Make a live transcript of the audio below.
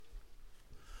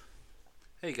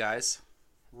Hey guys,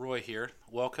 Roy here.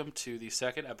 Welcome to the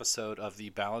second episode of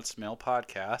the Balanced Male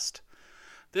Podcast.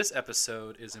 This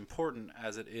episode is important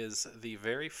as it is the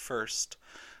very first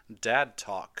dad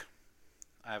talk.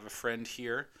 I have a friend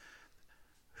here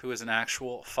who is an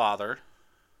actual father,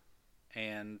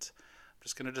 and I'm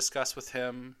just going to discuss with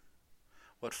him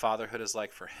what fatherhood is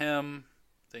like for him,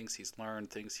 things he's learned,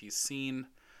 things he's seen.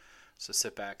 So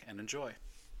sit back and enjoy.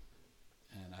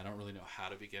 And I don't really know how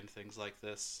to begin things like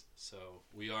this, so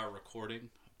we are recording,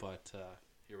 but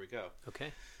here we go.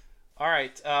 Okay. All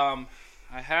right, I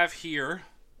have here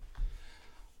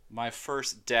my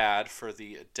first dad for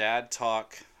the Dad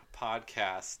Talk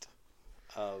podcast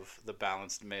of the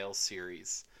Balanced Male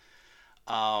series.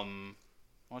 Why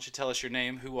don't you tell us your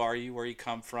name, who are you, where you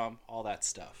come from, all that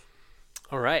stuff.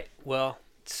 All right. Well,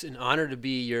 it's an honor to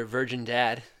be your virgin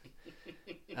dad.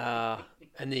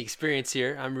 And the experience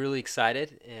here, I'm really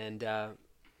excited. And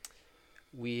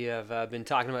we have been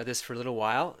talking about this for a little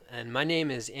while. And my name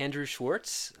is Andrew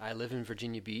Schwartz. I live in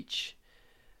Virginia Beach.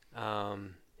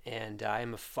 And I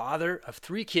am a father of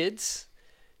 3 kids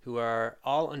who are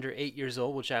all under 8 years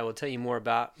old, which I will tell you more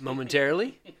about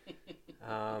momentarily.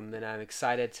 And I'm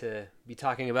excited to be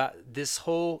talking about this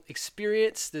whole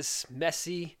experience, this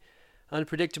messy,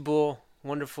 unpredictable,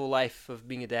 wonderful life of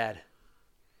being a dad.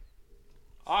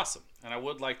 Awesome. And I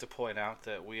would like to point out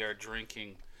that we are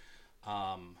drinking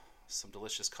some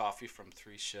delicious coffee from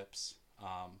 3 Ships.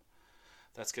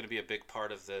 That's going to be a big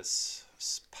part of this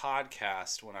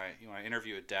podcast. When I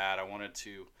interview a dad, I wanted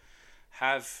to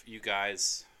have you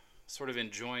guys sort of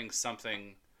enjoying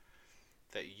something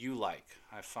that you like.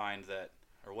 I find that,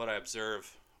 or what I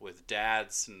observe with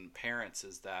dads and parents,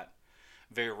 is that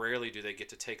very rarely do they get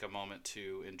to take a moment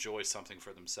to enjoy something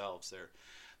for themselves.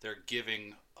 They're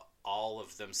giving all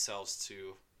of themselves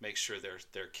to make sure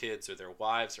their kids or their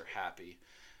wives are happy.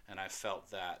 And I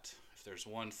felt that if there's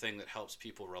one thing that helps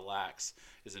people relax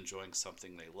is enjoying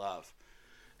something they love.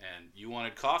 And you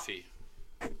wanted coffee.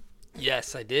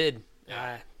 Yes, I did.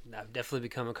 Yeah. I've definitely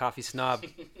become a coffee snob.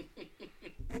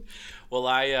 Well,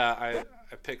 I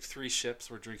picked 3 Ships.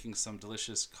 We're drinking some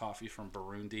delicious coffee from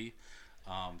Burundi.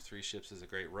 3 Ships is a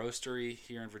great roastery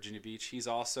here in Virginia Beach. He's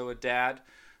also a dad,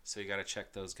 so you got to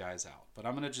check those guys out. But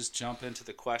I'm going to just jump into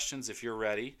the questions if you're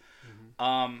ready.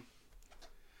 Mm-hmm.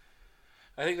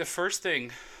 I think the first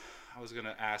thing I was going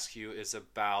to ask you is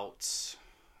about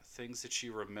things that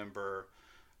you remember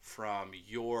from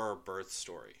your birth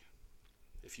story,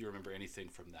 if you remember anything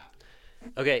from that.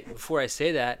 Okay, before I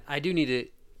say that, I do need to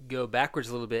go backwards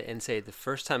a little bit and say the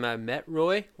first time I met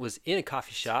Roy was in a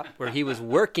coffee shop where he was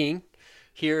working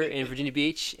here in Virginia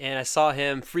Beach, and I saw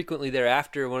him frequently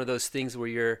thereafter. One of those things where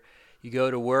you go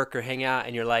to work or hang out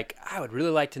and you're like, I would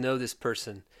really like to know this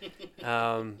person.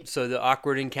 So the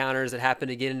awkward encounters that happen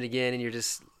again and again, and you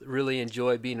just really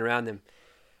enjoy being around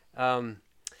them.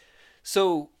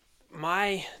 So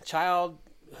my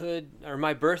childhood or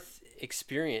my birth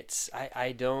experience,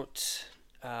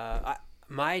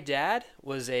 my dad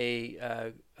was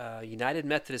a United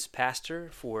Methodist pastor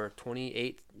for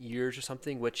 28 years or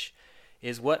something, which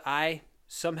is what I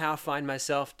somehow find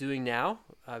myself doing now.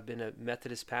 I've been a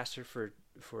Methodist pastor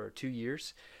for 2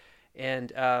 years.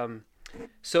 And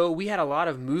so we had a lot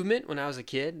of movement when I was a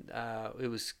kid. It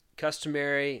was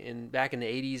customary back in the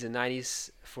 80s and 90s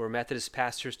for Methodist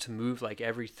pastors to move like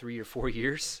every 3 or 4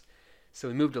 years. So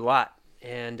we moved a lot.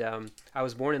 And I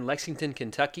was born in Lexington,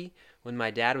 Kentucky, when my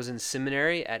dad was in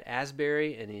seminary at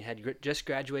Asbury, and he had just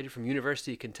graduated from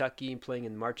University of Kentucky, playing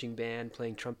in marching band,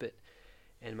 playing trumpet.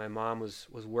 And my mom was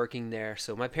working there.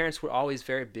 So my parents were always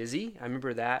very busy. I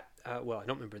remember that. Well, I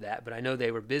don't remember that, but I know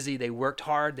they were busy. They worked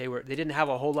hard. They didn't have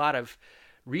a whole lot of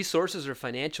resources or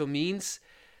financial means.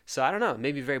 So I don't know, it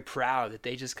made me very proud that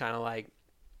they just kind of like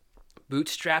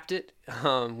bootstrapped it,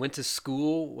 went to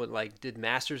school, did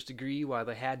master's degree while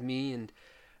they had me, and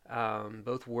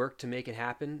both worked to make it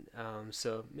happen.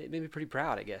 So it made me pretty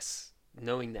proud, I guess,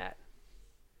 knowing that.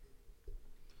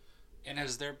 And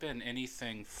has there been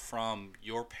anything from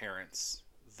your parents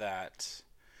that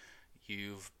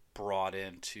you've brought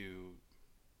into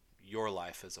your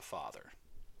life as a father?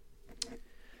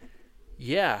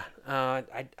 Yeah,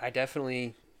 I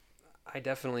definitely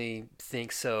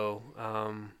think so.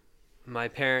 My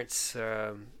parents,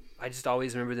 I just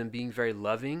always remember them being very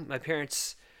loving. My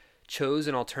parents chose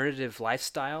an alternative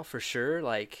lifestyle for sure,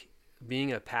 like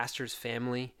being a pastor's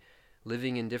family,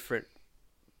 living in different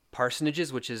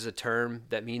parsonages, which is a term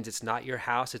that means it's not your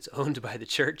house, it's owned by the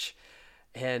church,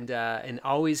 and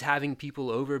always having people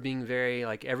over, being very,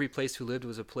 like, every place we lived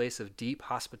was a place of deep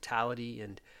hospitality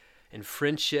and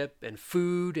friendship and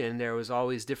food, and there was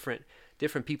always different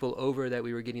people over that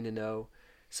we were getting to know.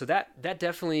 So that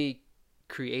definitely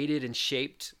created and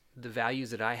shaped the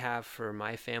values that I have for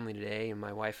my family today, and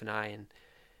my wife and I,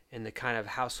 and the kind of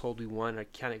household we want, the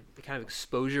kind of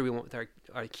exposure we want with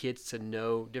our kids to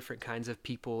know different kinds of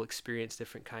people, experience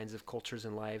different kinds of cultures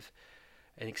in life,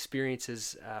 and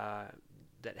experiences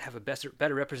that have a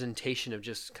better representation of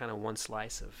just kind of one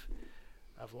slice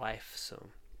of life. So,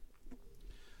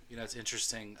 It's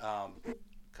interesting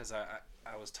because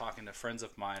I was talking to friends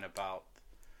of mine about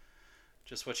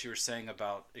just what you were saying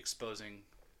about exposing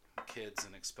kids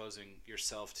and exposing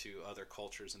yourself to other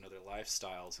cultures and other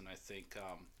lifestyles. And I think,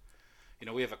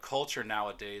 we have a culture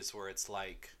nowadays where it's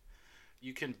like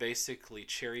you can basically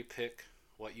cherry pick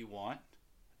what you want,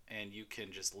 and you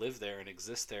can just live there and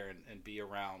exist there and be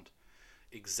around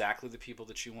exactly the people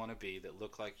that you want to be, that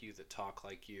look like you, that talk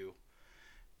like you,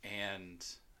 and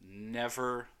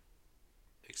never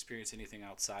experience anything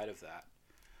outside of that.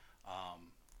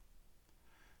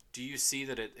 Do you see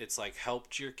that it's like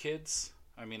helped your kids?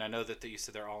 I mean, I know that you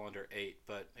said they're all under 8,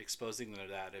 but exposing them to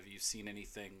that, have you seen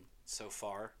anything so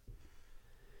far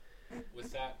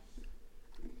with that?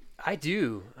 I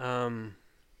do.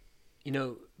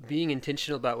 Being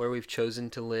intentional about where we've chosen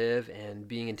to live, and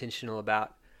being intentional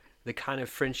about the kind of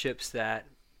friendships that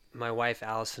my wife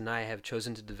Alice and I have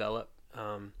chosen to develop.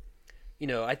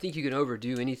 I think you can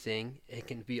overdo anything. It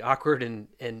can be awkward and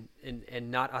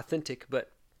not authentic,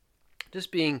 but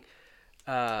just being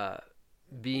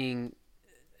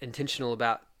intentional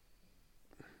about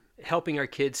helping our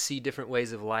kids see different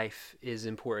ways of life is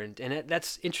important. And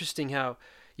that's interesting how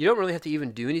you don't really have to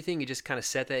even do anything. You just kind of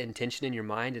set that intention in your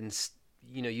mind, and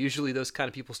usually those kind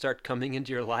of people start coming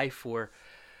into your life, or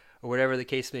whatever the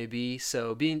case may be.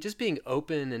 So being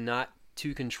open and not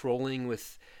too controlling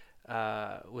with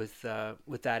that,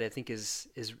 I think has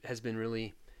been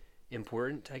really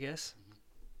important, I guess.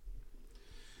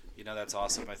 That's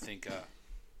awesome. I think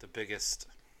the biggest,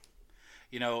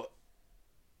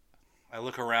 I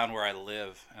look around where I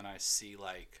live and I see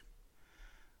like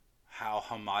how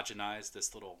homogenized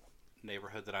this little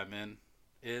neighborhood that I'm in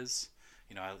is.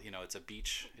 It's a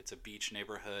beach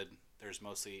neighborhood. There's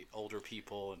mostly older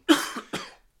people and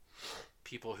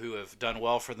people who have done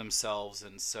well for themselves,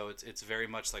 and so it's very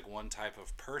much like one type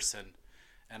of person.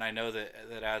 And I know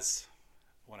that as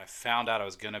when I found out I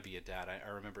was going to be a dad, I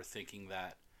remember thinking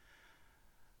that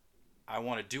I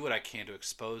want to do what I can to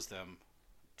expose them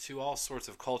to all sorts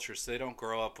of cultures, so they don't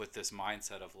grow up with this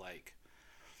mindset of like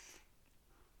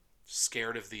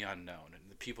scared of the unknown, and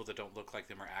the people that don't look like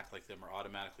them or act like them are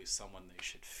automatically someone they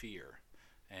should fear.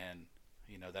 And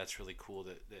that's really cool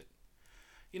that that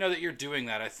you're doing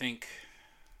that. I think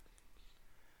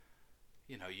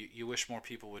you wish more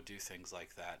people would do things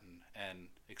like that and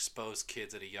expose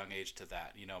kids at a young age to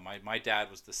that. My dad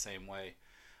was the same way.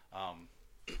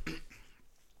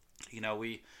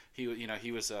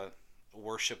 He was a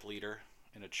worship leader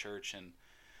in a church, and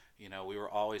we were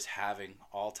always having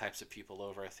all types of people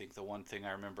over. I think the one thing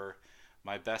I remember,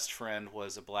 my best friend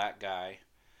was a black guy,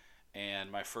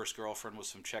 and my first girlfriend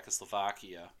was from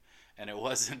Czechoslovakia. And it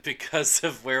wasn't because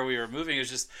of where we were moving. It was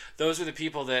just those were the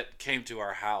people that came to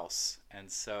our house. And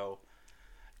so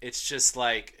it's just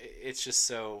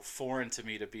so foreign to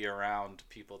me to be around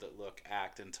people that look,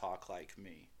 act, and talk like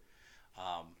me.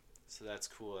 So that's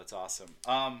cool. That's awesome.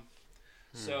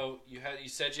 So you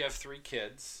said you have 3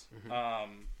 kids.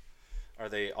 Mm-hmm. Are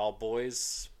they all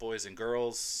boys and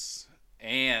girls?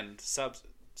 And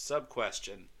sub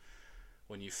question: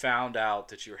 when you found out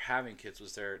that you were having kids,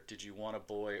 did you want a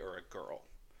boy or a girl,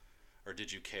 or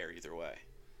did you care either way?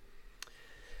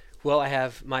 Well, I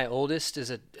have my oldest is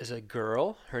a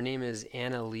girl. Her name is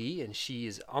Anna Lee, and she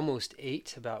is almost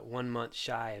 8, about 1 month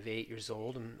shy of 8 years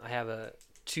old. And I have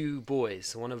 2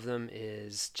 boys. One of them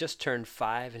is just turned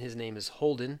 5, and his name is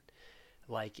Holden,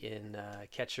 like in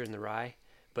Catcher in the Rye,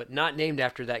 but not named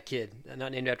after that kid,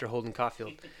 not named after Holden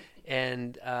Caulfield.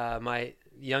 And my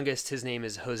youngest, his name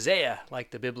is Hosea, like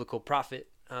the biblical prophet,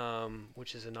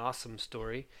 which is an awesome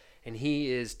story, and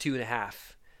he is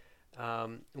 2.5.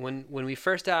 When we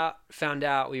first found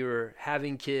out we were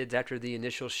having kids after the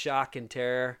initial shock and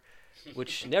terror,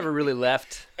 which never really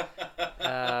left,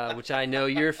 which I know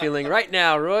you're feeling right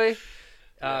now, Roy.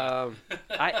 I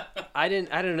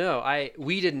don't know.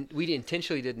 We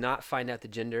intentionally did not find out the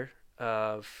gender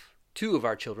of 2 of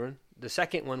our children. The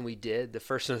second one we did. The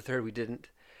first and the third we didn't,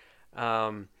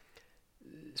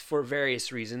 for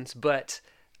various reasons. But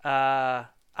I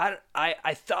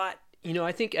thought,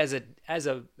 I think as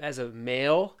a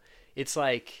male, it's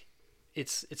like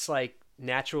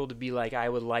natural to be like, I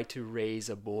would like to raise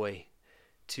a boy,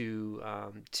 to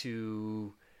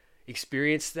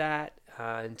experience that,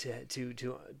 and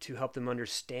to help them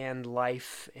understand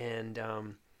life and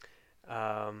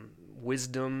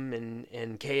wisdom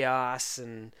and chaos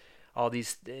and all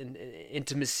these and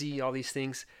intimacy, all these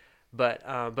things. But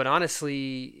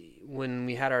honestly, when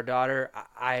we had our daughter,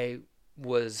 I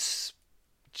was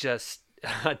just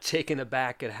taken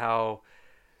aback at how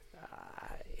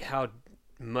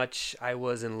much I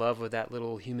was in love with that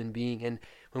little human being. And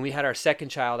when we had our second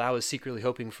child, I was secretly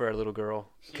hoping for a little girl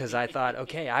because I thought,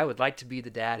 okay, I would like to be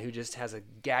the dad who just has a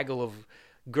gaggle of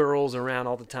girls around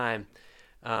all the time.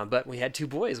 But we had two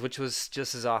boys, which was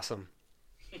just as awesome.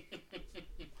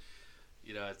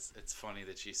 It's funny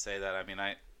that you say that. I mean,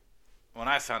 when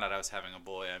I found out I was having a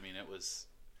boy, I mean,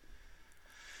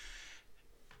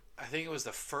 I think it was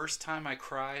the first time I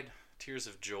cried tears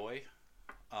of joy.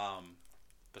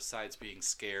 Besides being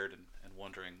scared and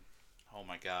wondering, oh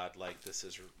my God, like this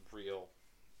is real.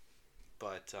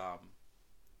 But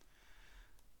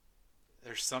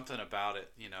there's something about it,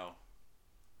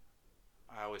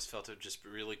 I always felt it would just be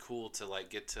really cool to like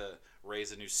get to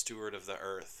raise a new steward of the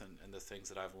earth and the things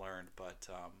that I've learned. But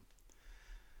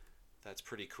that's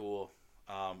pretty cool.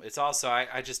 It's also,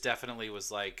 I just definitely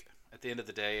was like, at the end of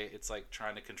the day, it's like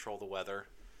trying to control the weather.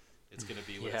 It's going to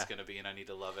be what it's going to be, and I need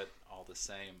to love it all the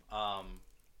same.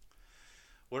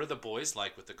 What are the boys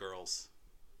like with the girls?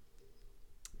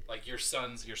 Like your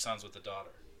sons with the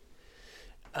daughter.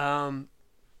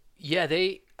 Yeah,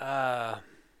 they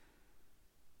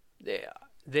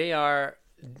are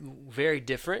very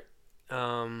different.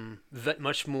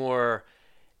 Much more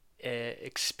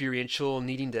experiential,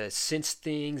 needing to sense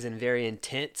things, and very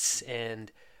intense,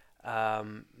 and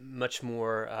much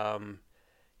more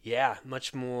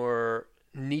much more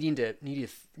needing to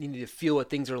feel what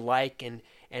things are like,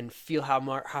 and feel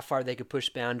how far they could push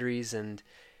boundaries, and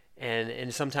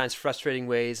in sometimes frustrating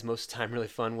ways, most of the time really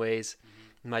fun ways.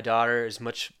 Mm-hmm. My daughter is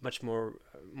much more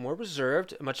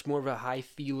reserved, much more of a high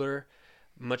feeler,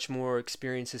 much more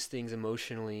experiences things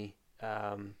emotionally.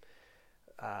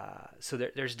 So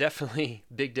there's definitely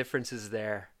big differences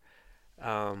there.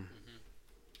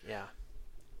 Yeah.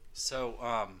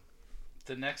 So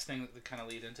the next thing that kind of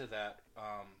lead into that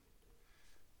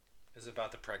is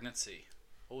about the pregnancy.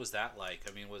 What was that like?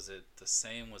 I mean, was it the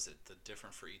same? Was it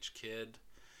different for each kid?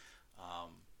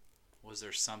 Was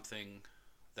there something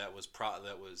that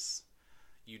was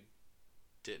you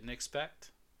didn't expect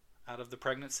out of the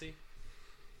pregnancy?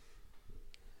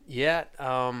 Yeah.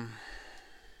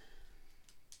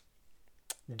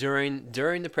 During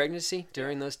the pregnancy,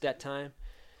 during that time.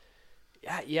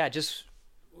 Yeah, just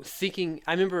thinking.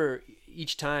 I remember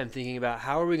each time thinking about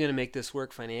how are we going to make this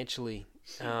work financially.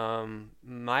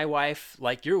 My wife,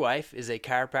 like your wife, is a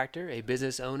chiropractor, a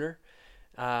business owner.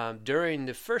 During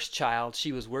the first child,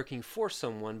 she was working for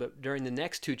someone, but during the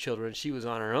next two children, she was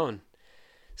on her own.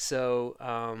 So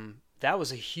that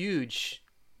was a huge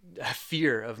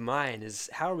fear of mine, is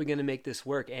how are we going to make this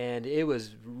work? And it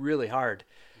was really hard.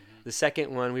 Mm-hmm. The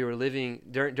second one, we were living,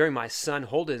 during my son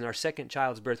Holden, our second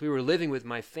child's birth, we were living with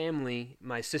my family.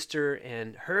 My sister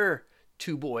and her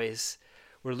two boys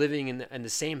were living in the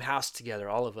same house together,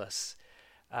 all of us.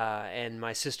 And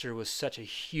my sister was such a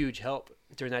huge help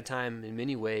during that time in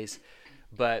many ways.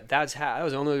 But that was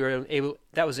the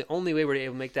only way we were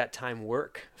able to make that time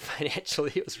work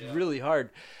financially. It was really hard.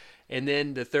 And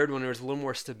then the third one, there was a little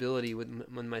more stability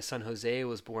when my son Jose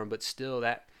was born. But still,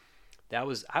 that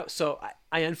was so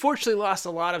I unfortunately lost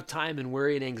a lot of time and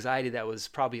worry and anxiety that was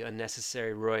probably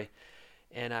unnecessary, Roy.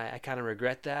 And I kind of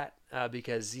regret that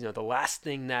because the last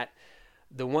thing that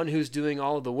the one who's doing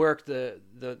all of the work, the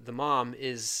mom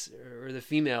is, or the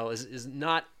female is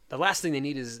not. The last thing they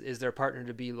need is their partner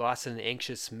to be lost in an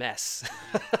anxious mess.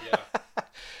 Yeah.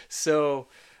 So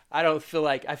I feel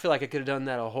like I could have done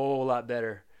that a whole lot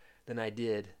better than I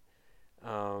did.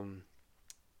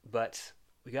 But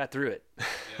we got through it.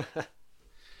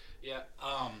 Yeah.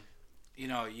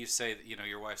 You say that,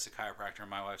 your wife's a chiropractor and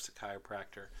my wife's a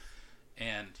chiropractor.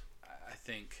 And I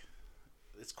think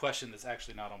it's a question that's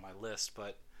actually not on my list,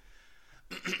 but,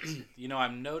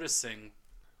 I'm noticing...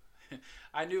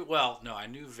 I knew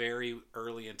very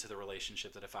early into the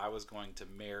relationship that if I was going to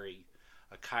marry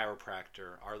a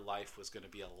chiropractor, our life was going to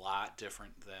be a lot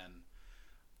different than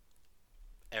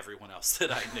everyone else that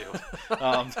I knew.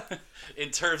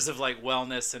 In terms of like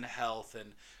wellness and health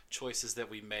and choices that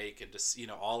we make and just,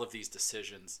 all of these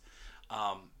decisions.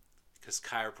 Because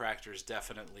chiropractors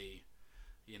definitely,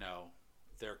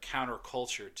 they're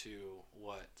counterculture to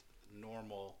what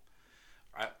normal,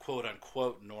 quote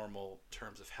unquote, normal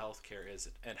terms of healthcare is.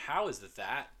 And how has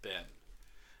that been?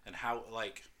 And how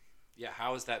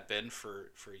has that been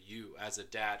for you as a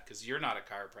dad? Because you're not a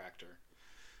chiropractor.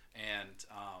 And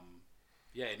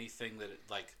yeah, anything that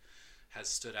like has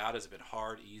stood out? Has it been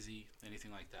hard, easy,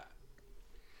 anything like that?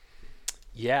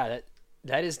 Yeah,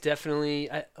 that is definitely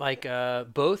like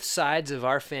both sides of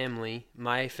our family,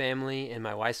 my family and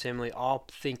my wife's family, all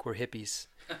think we're hippies,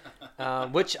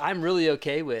 which I'm really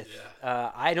okay with.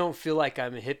 Yeah. I don't feel like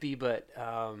I'm a hippie, but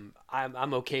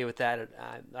I'm okay with that.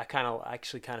 I kind of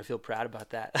actually kind of feel proud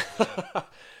about that. Yeah.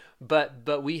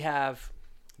 But we have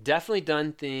definitely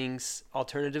done things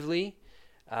alternatively.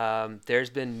 There's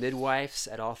been midwives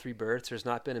at all three births. There's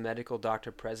not been a medical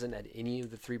doctor present at any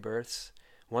of the three births.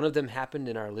 One of them happened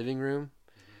in our living room,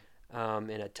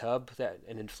 in a tub,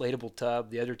 an inflatable tub.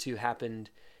 The other two happened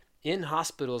in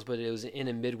hospitals, but it was in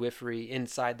a midwifery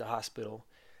inside the hospital.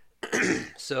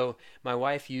 So my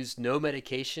wife used no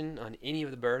medication on any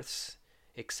of the births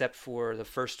except for the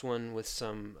first one with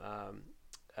some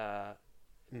uh,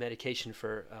 medication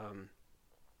for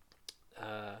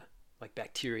like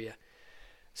bacteria.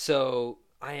 So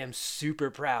I am super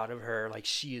proud of her. Like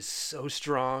she is so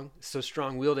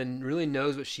strong-willed, and really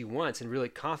knows what she wants, and really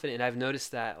confident. And I've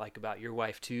noticed that like about your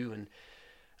wife too, and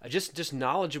just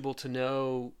knowledgeable to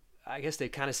know. I guess they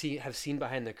kind of have seen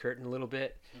behind the curtain a little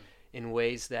bit in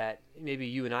ways that maybe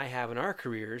you and I have in our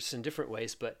careers in different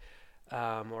ways, but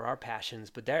or our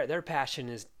passions. But their passion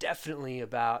is definitely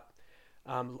about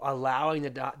allowing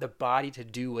the body to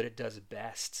do what it does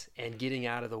best and getting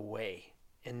out of the way,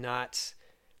 and not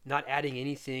adding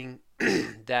anything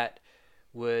that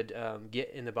would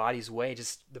get in the body's way.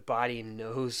 Just the body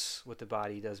knows what the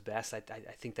body does best. I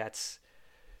think that's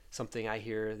something I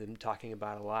hear them talking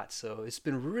about a lot. So it's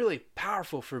been really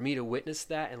powerful for me to witness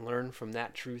that and learn from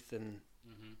that truth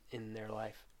in their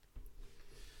life.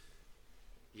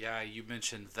 Yeah, you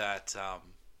mentioned that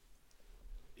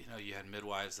you had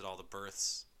midwives at all the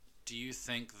births. Do you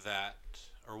think that,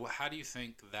 or how do you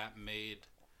think that made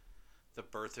the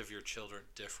birth of your children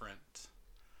different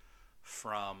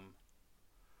from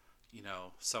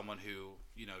someone who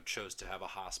chose to have a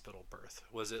hospital birth?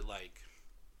 Was it like,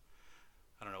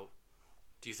 I don't know,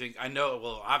 do you think, I know,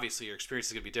 well, obviously your experience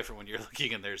is going to be different when you're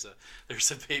looking and there's a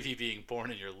baby being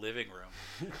born in your living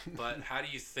room, but how do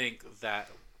you think that,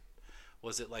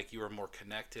 was it like you were more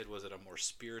connected? Was it a more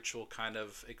spiritual kind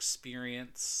of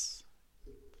experience?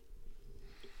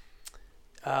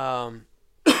 Well,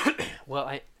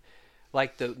 I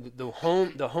like the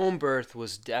home birth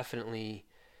was definitely,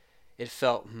 it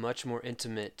felt much more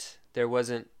intimate. There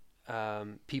wasn't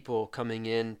people coming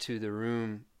into the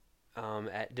room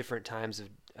at different times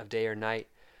of day or night,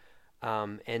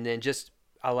 and then just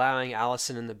allowing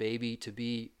Allison and the baby to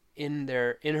be in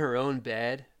her own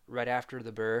bed right after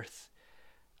the birth,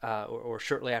 or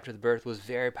shortly after the birth, was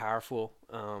very powerful.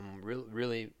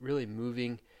 Really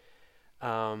moving.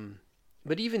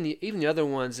 But even the other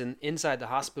ones inside the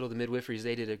hospital, the midwiferys,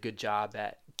 they did a good job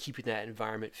at keeping that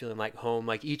environment feeling like home.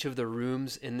 Like each of the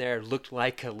rooms in there looked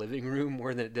like a living room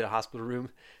more than it did a hospital room.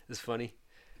 It's funny.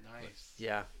 Nice.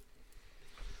 Yeah.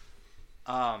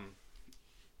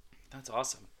 That's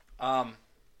awesome. I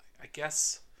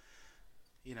guess,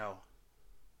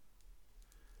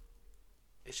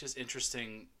 it's just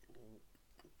interesting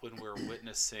when we're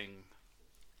witnessing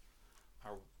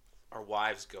our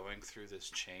wives going through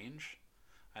this change.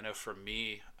 I know for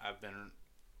me, I've been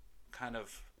kind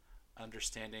of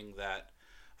understanding that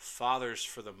fathers,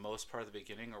 for the most part of the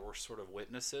beginning, we're sort of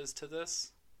witnesses to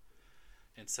this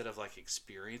instead of like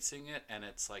experiencing it. And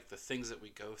it's like the things that we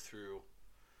go through,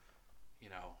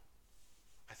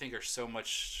 I think are so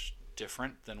much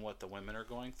different than what the women are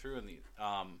going through.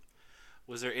 And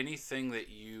was there anything that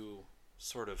you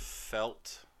sort of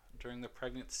felt during the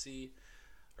pregnancy,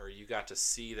 or you got to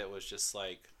see, that was just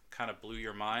like kind of blew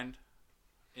your mind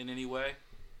in any way?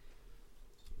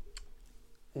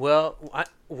 Well,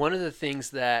 one of the things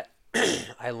that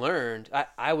I learned,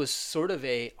 I was sort of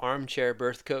a armchair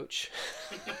birth coach,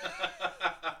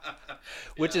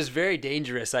 which is very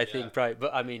dangerous, I think, probably.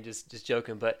 But I mean, just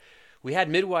joking. But we had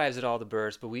midwives at all the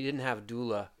births, but we didn't have a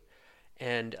doula.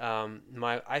 And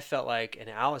I felt like, and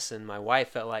Allison, my wife,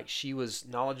 felt like she was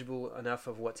knowledgeable enough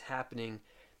of what's happening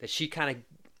that she kind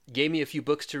of gave me a few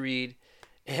books to read.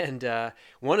 And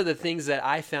one of the things that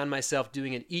I found myself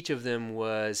doing in each of them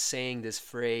was saying this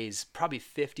phrase probably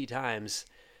 50 times: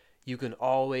 you can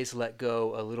always let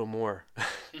go a little more.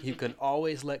 You can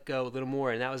always let go a little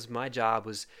more. And that was my job,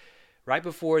 was right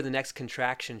before the next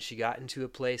contraction, she got into a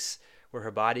place where her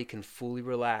body can fully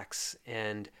relax.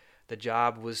 And the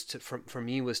job was for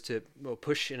me was to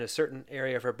push in a certain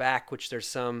area of her back, which there's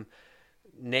some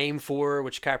name for,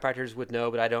 which chiropractors would know,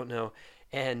 but I don't know.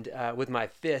 And with my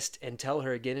fist, and tell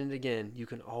her again and again, you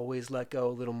can always let go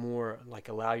a little more, like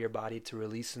allow your body to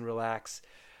release and relax.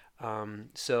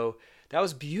 So that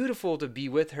was beautiful to be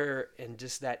with her and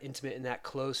just that intimate and that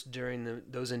close during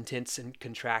those intense and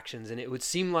contractions. And it would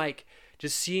seem like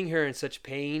just seeing her in such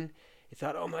pain, you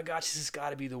thought, oh my gosh, this has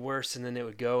got to be the worst. And then it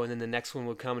would go, and then the next one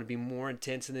would come and be more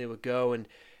intense, and then it would go, and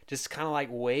just kind of like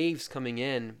waves coming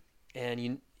in.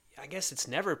 And I guess it's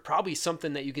never probably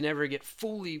something that you can ever get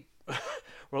fully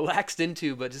relaxed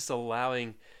into, but just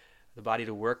allowing the body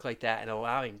to work like that and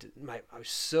allowing I was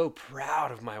so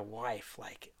proud of my wife.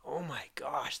 Like, oh my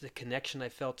gosh, the connection I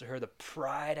felt to her, the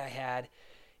pride I had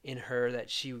in her, that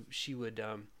she would,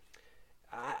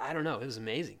 I don't know. It was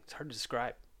amazing. It's hard to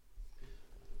describe.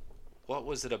 What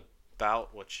was it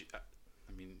about what she, I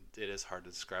mean, it is hard to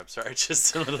describe. Sorry, I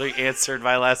just literally answered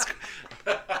my last,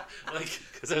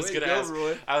 because I was going to ask,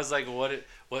 Roy. I was like,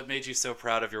 what made you so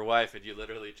proud of your wife? And you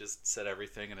literally just said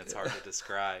everything, and it's hard to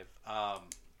describe.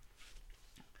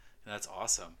 That's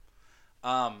awesome.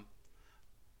 A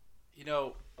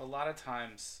lot of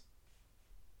times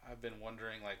I've been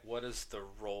wondering, like, what is the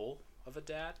role of a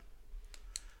dad?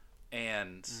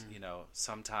 And,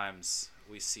 sometimes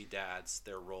we see dads,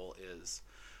 their role is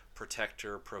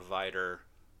protector, provider,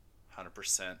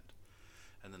 100%.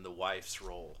 And then the wife's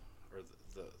role, or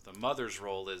the mother's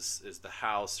role is the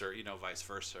house, or, vice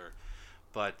versa.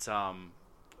 But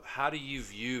how do you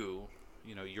view,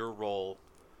 your role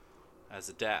as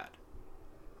a dad?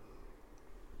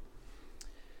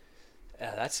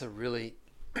 That's a really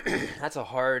that's a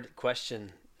hard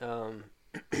question.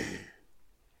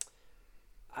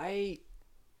 I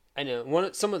know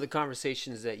some of the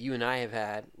conversations that you and I have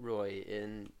had, Roy,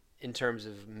 in terms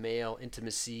of male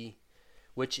intimacy,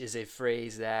 which is a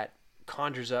phrase that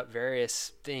conjures up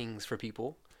various things for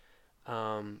people,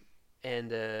 and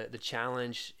the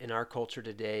challenge in our culture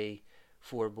today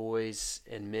for boys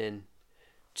and men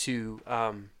to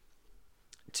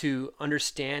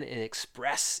understand and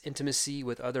express intimacy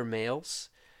with other males.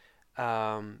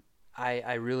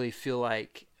 I really feel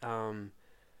like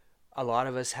a lot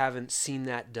of us haven't seen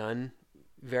that done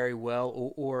very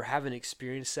well, or haven't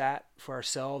experienced that for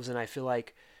ourselves, and I feel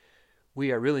like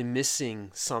we are really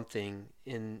missing something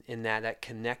in that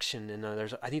connection. And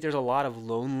I think there's a lot of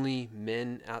lonely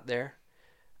men out there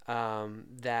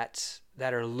that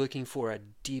are looking for a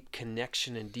deep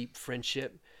connection and deep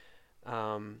friendship.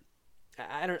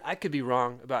 I could be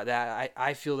wrong about that.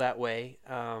 I feel that way.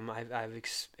 I've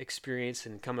experienced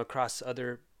and come across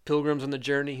other pilgrims on the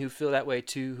journey who feel that way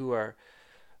too, who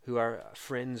are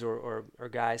friends or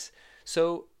guys.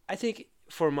 So I think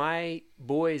for my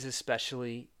boys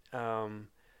especially,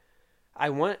 I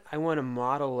want to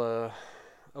model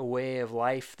a way of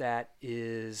life that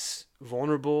is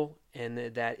vulnerable and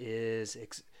that is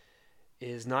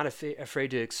not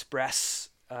afraid to express,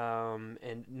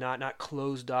 and not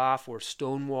closed off or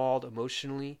stonewalled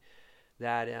emotionally.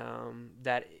 That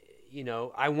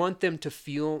I want them to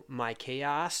feel my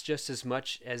chaos just as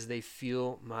much as they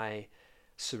feel my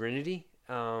serenity,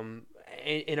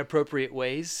 in appropriate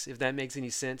ways, if that makes any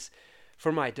sense.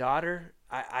 For my daughter,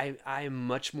 I am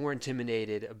much more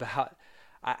intimidated about.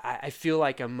 I feel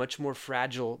like I'm much more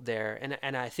fragile there,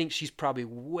 and I think she's probably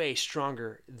way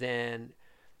stronger than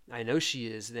I know she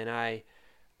is, than I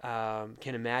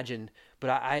can imagine. But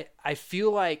I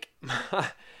feel like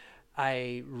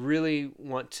I really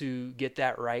want to get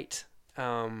that right,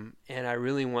 and I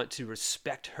really want to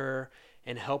respect her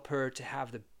and help her to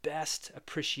have the best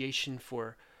appreciation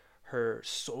for her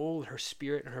soul, her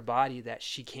spirit, and her body that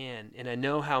she can. And I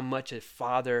know how much a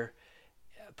father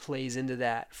plays into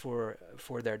that for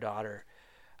their daughter.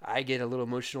 I get a little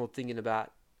emotional thinking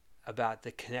about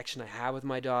the connection I have with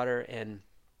my daughter, and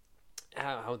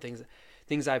how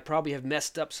things I probably have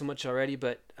messed up so much already,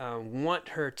 but want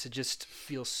her to just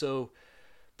feel so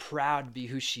proud to be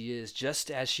who she is,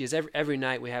 just as she is. Every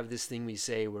night we have this thing we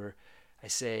say where I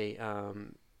say,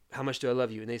 how much do I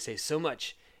love you? And they say, so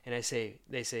much. And they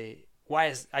say, why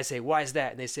is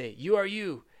that? And they say, you are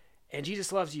you, and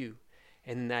Jesus loves you.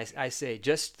 And I say,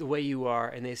 just the way you are.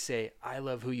 And they say, I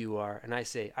love who you are. And I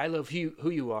say, I love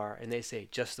who you are. And they say,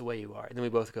 just the way you are. And then we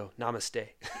both go, namaste.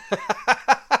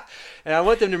 And I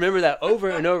want them to remember that over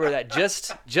and over, that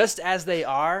just as they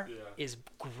are is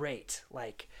great.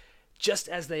 Like, just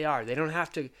as they are. They don't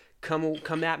have to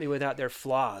come at me without their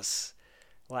flaws.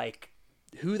 Like,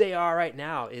 who they are right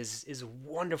now is a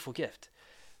wonderful gift.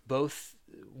 Both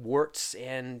warts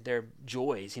and their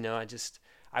joys.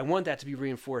 I want that to be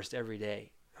reinforced every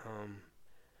day.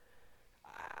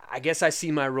 I guess I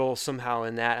see my role somehow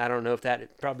in that. I don't know if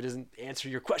that probably doesn't answer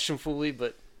your question fully,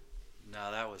 but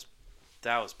no, that was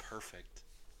perfect.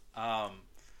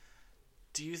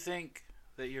 Do you think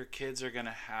that your kids are going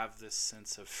to have this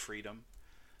sense of freedom,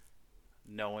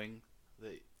 knowing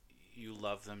that you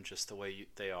love them just the way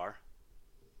they are?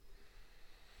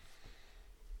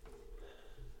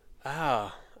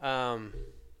 Oh,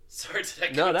 Sorry, did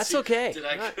I no, that's okay. Did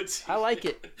I go too I like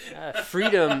it.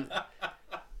 Freedom,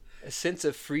 a sense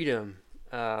of freedom.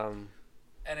 And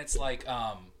it's like,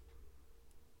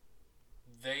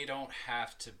 they don't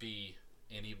have to be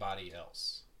anybody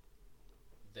else.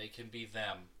 They can be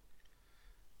them,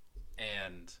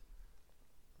 and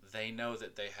they know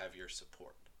that they have your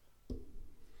support.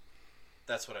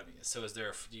 That's what I mean. So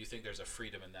do you think there's a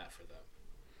freedom in that for them?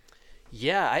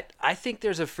 Yeah, I think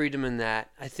there's a freedom in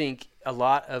that. I think a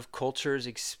lot of cultures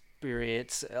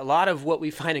experience, a lot of what we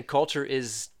find in culture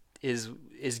is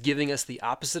giving us the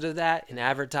opposite of that in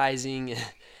advertising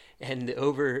and the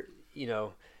over,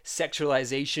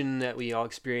 sexualization that we all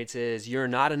experience is you're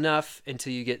not enough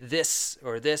until you get this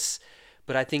or this.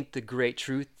 But I think the great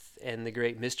truth and the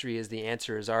great mystery is the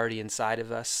answer is already inside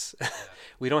of us. Yeah.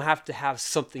 We don't have to have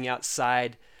something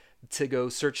outside to go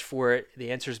search for it.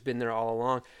 The answer's been there all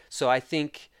along. So I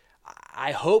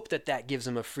hope that gives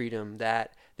them a freedom,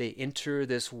 that they enter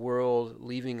this world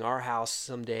leaving our house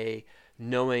someday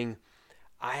knowing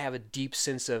I have a deep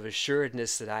sense of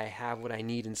assuredness that I have what I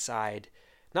need inside.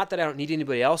 Not that I don't need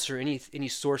anybody else or any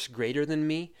source greater than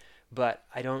me, but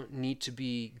I don't need to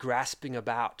be grasping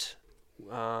about,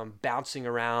 bouncing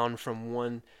around from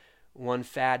one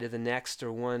fad to the next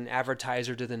or one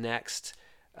advertiser to the next,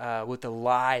 with the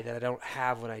lie that I don't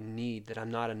have what I need, that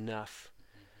I'm not enough.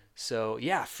 So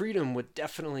yeah, freedom would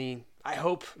definitely, I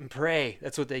hope and pray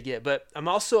that's what they get. But I'm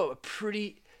also a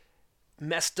pretty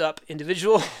messed up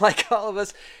individual like all of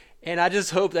us, and I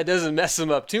just hope that doesn't mess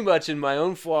them up too much in my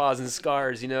own flaws and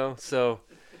scars, so.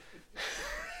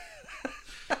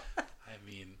 I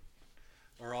mean,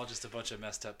 we're all just a bunch of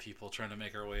messed up people trying to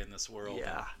make our way in this world.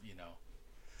 Yeah.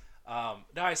 And,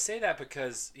 no, I say that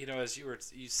because, as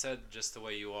you said just the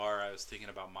way you are, I was thinking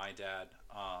about my dad.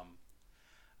 I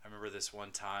remember this one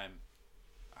time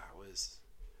I was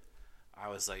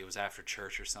like, it was after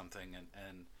church or something,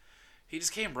 and he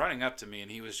just came running up to me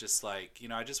and he was just like,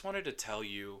 I just wanted to tell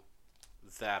you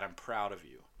that I'm proud of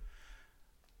you.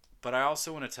 But I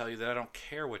also want to tell you that I don't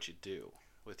care what you do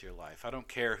with your life. I don't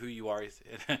care who you are.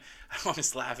 I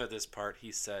always laugh at this part.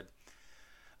 He said,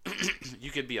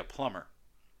 you could be a plumber.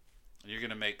 You're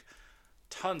going to make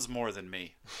tons more than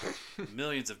me.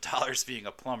 Millions of dollars being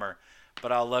a plumber.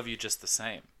 But I'll love you just the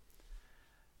same.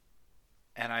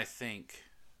 And I think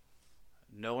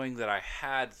knowing that I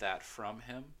had that from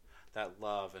him, that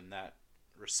love and that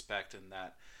respect and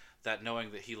that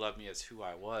knowing that he loved me as who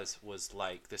I was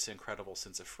like this incredible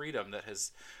sense of freedom that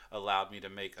has allowed me to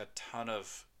make a ton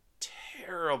of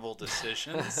terrible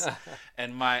decisions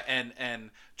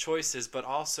and choices, but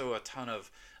also a ton of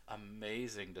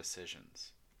amazing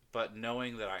decisions. But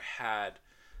knowing that I had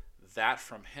that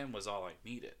from him was all I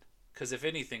needed. Because if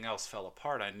anything else fell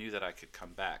apart, I knew that I could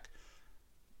come back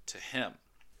to him.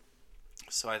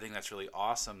 So I think that's really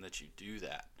awesome that you do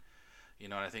that.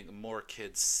 And I think the more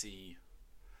kids see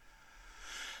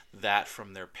that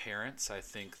from their parents, I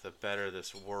think the better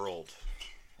this world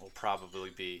will probably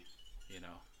be,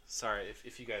 Sorry,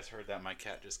 if you guys heard that, my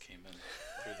cat just came in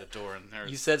through the door.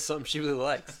 And You said something she really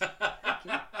likes.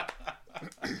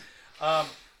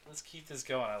 Let's keep this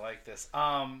going. I like this.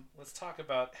 Let's talk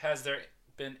about, has there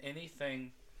been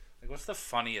anything, what's the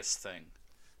funniest thing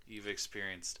you've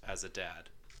experienced as a dad?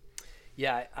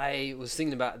 Yeah, I was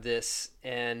thinking about this,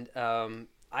 and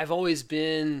I've always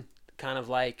been kind of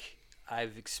like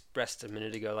I've expressed a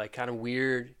minute ago, like kind of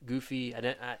weird, goofy. I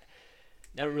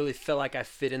don't really feel like I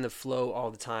fit in the flow all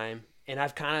the time, and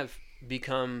I've kind of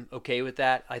become okay with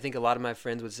that. I think a lot of my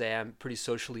friends would say I'm pretty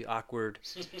socially awkward.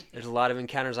 There's a lot of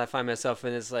encounters I find myself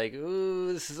in. It's like,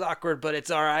 ooh, this is awkward, but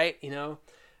it's all right,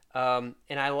 And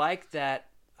I like that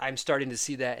I'm starting to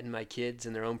see that in my kids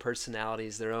and their own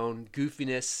personalities, their own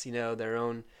goofiness, their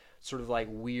own sort of like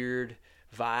weird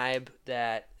vibe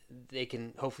that they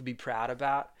can hopefully be proud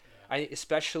about. Yeah.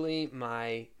 Especially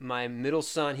my middle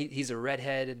son, he's a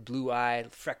redheaded,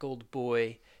 blue-eyed, freckled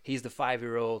boy. He's the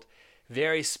 5-year-old.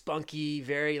 Very spunky,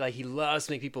 very like he loves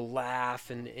to make people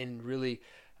laugh and really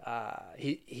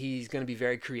he's going to be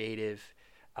very creative.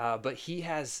 But he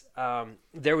has,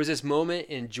 there was this moment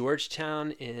in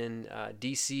Georgetown in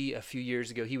D.C. a few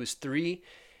years ago. He was 3,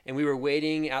 and we were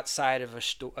waiting outside of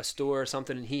a store or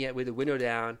something, and he had with the window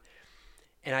down.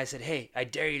 And I said, hey, I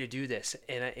dare you to do this.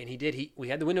 And he did. We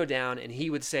had the window down, and he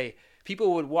would say,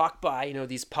 people would walk by,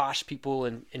 these posh people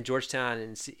in Georgetown,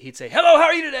 and he'd say, hello, how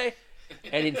are you today?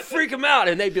 And he'd freak them out,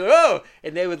 and they'd be like, oh,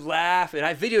 and they would laugh, and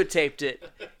I videotaped it,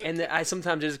 and I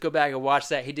sometimes just go back and watch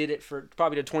that. He did it for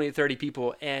probably to 20 or 30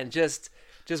 people, and just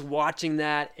just watching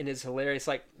that, and it's hilarious.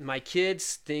 Like, my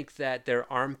kids think that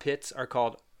their armpits are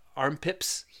called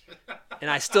armpips, and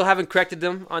I still haven't corrected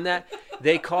them on that.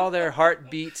 They call their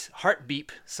heartbeat heart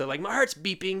beep. So like, my heart's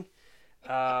beeping.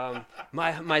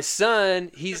 My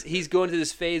son, he's going through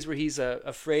this phase where he's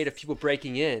afraid of people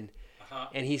breaking in,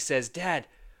 and he says, "Dad,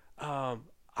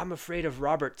 I'm afraid of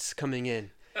Roberts coming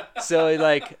in." So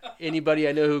like, anybody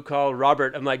I know who called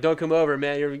Robert, I'm like, "Don't come over,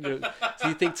 man." So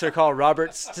he thinks they're called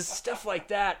Roberts. Just stuff like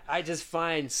that, I just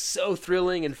find so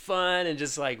thrilling and fun, and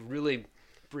just like really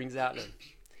brings out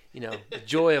the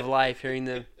joy of life hearing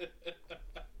them.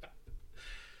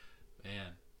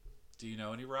 Man, do you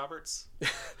know any Roberts?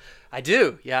 I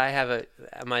do. Yeah,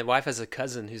 my wife has a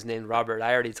cousin who's named Robert.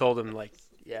 I already told him, like,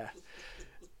 yeah,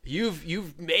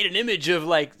 you've made an image of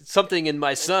like something in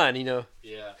my son,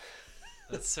 Yeah.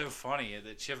 That's so funny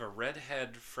that you have a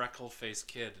redhead, freckle-faced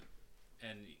kid,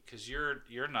 and because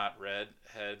you're not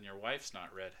redhead and your wife's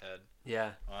not redhead.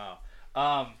 Yeah. Wow.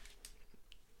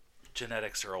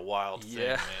 Genetics are a wild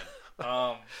thing,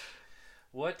 man.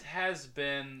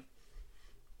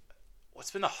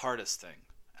 What's been the hardest thing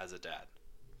as a dad?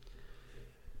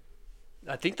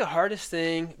 I think the hardest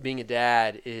thing being a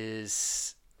dad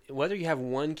is, whether you have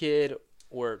one kid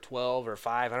or 12 or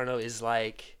 5, I don't know, is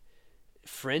like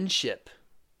friendship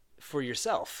for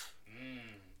yourself,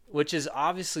 which is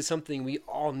obviously something we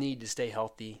all need to stay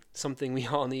healthy. Something we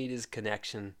all need is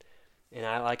connection. And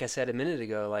like I said a minute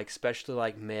ago, like, especially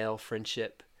like male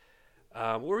friendship,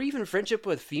 or even friendship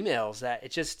with females, that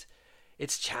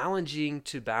it's challenging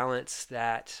to balance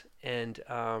that. And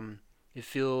it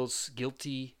feels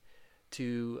guilty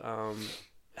to,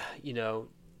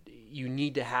 you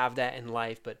need to have that in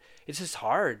life, but it's just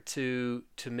hard to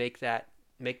make that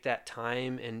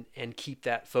time and keep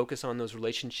that focus on those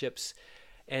relationships.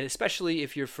 And especially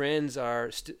if your friends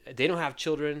they don't have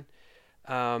children,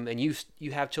 and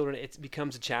you have children, it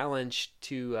becomes a challenge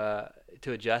to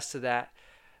adjust to that.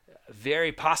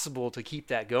 Very possible to keep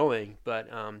that going, but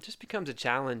just becomes a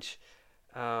challenge.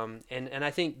 And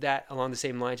I think that along the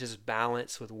same lines is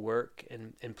balance with work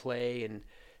and play and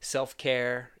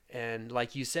self-care. And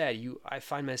like you said, I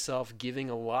find myself giving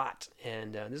a lot.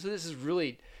 And this is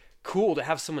really cool to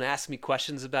have someone ask me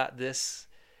questions about this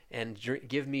and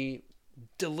give me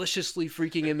deliciously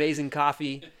freaking amazing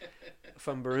coffee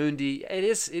from Burundi. It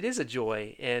is a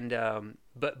joy. And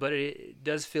but it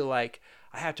does feel like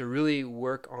I have to really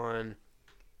work on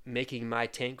making my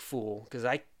tank full, because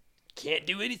I can't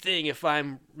do anything if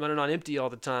I'm running on empty all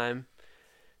the time.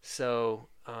 So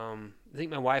I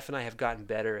think my wife and I have gotten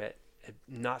better at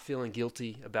not feeling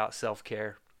guilty about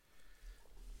self-care.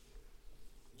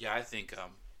 Yeah, I think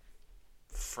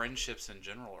friendships in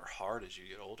general are hard as you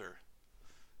get older.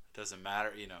 It doesn't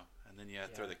matter, and then you have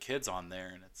to throw the kids on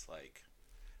there, and it's like,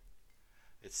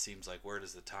 it seems like, where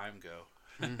does the time go?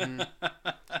 Mm-hmm.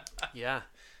 Yeah.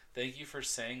 Thank you for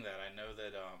saying that. I know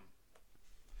that,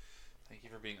 thank you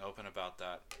for being open about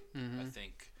that. Mm-hmm. I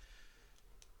think,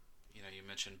 you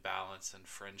mentioned balance and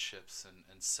friendships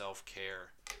and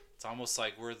self-care. It's almost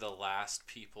like we're the last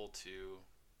people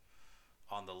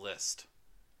on the list,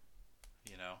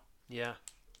 Yeah.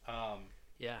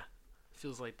 Yeah.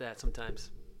 Feels like that sometimes.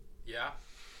 Yeah.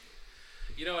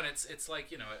 And it's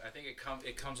like, I think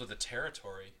it comes with the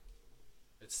territory.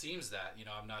 It seems that,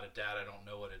 I'm not a dad, I don't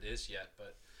know what it is yet,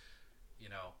 but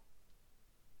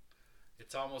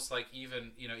it's almost like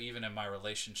even in my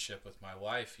relationship with my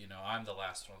wife, I'm the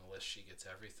last one on the list, she gets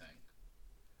everything.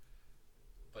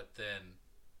 But then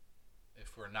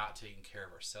if we're not taking care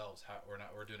of ourselves,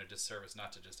 we're doing a disservice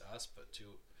not to just us, but to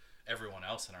everyone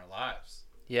else in our lives.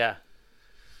 Yeah.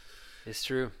 It's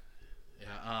true.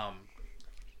 Yeah.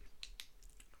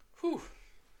 Whew.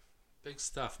 Big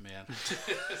stuff, man.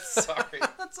 Sorry.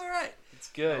 That's all right. It's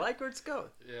good. I like where it's going.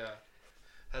 Yeah.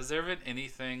 Has there been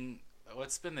anything?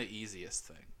 What's been the easiest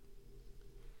thing?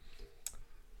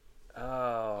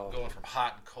 Oh. Going from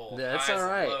hot and cold. That's highs all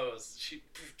right. And lows.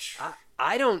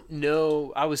 I don't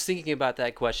know. I was thinking about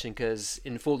that question because,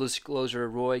 in full disclosure,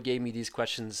 Roy gave me these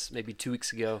questions maybe 2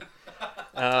 weeks ago.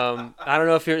 I don't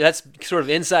know if that's sort of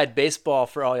inside baseball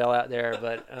for all y'all out there,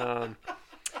 but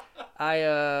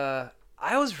I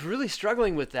was really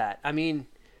struggling with that. I mean,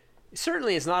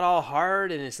 certainly it's not all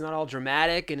hard and it's not all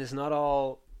dramatic and it's not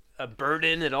all a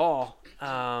burden at all.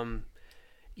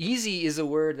 Easy is a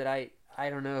word that I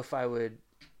don't know if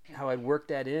how I'd work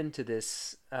that into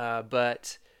this,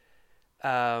 but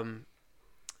I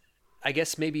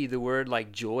guess maybe the word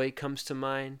like joy comes to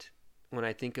mind when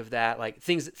I think of that, like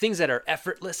things that are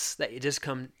effortless, that just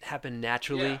happen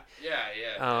naturally.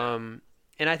 Yeah.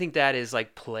 And I think that is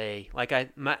like play. Like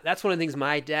that's one of the things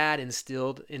my dad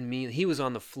instilled in me. He was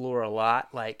on the floor a lot.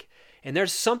 Like, and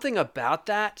there's something about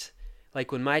that.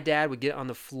 Like when my dad would get on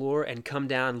the floor and come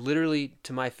down literally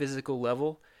to my physical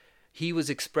level, he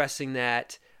was expressing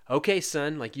that, okay,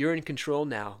 son, like you're in control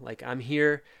now. Like I'm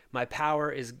here. My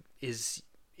power is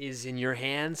in your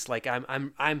hands. Like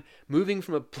I'm moving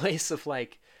from a place of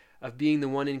like of being the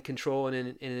one in control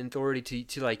and in authority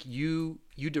to like you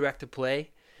direct the play.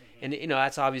 And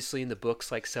that's obviously in the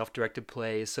books, like self-directed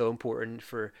play is so important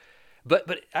for, but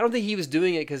I don't think he was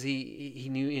doing it because he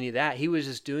knew any of that. He was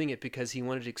just doing it because he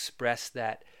wanted to express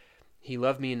that he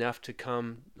loved me enough to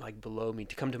come like below me,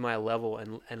 to come to my level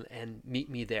and meet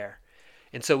me there.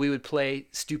 And so we would play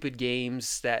stupid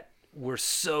games that were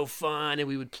so fun, and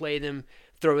we would play them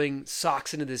throwing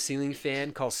socks into the ceiling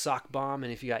fan called sock bomb.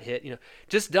 And if you got hit,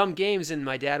 just dumb games. And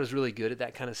my dad was really good at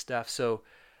that kind of stuff. So,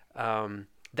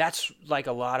 that's like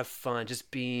a lot of fun, just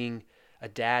being a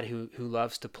dad who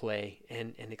loves to play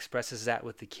and expresses that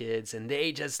with the kids, and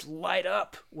they just light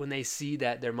up when they see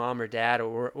that their mom or dad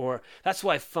or that's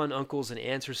why fun uncles and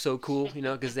aunts are so cool,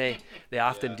 because they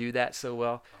often do that so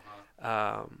well,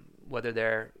 whether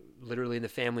they're literally in the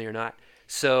family or not.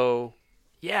 So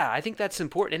yeah, I think that's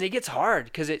important. And it gets hard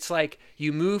because it's like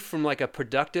you move from like a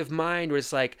productive mind where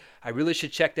it's like, I really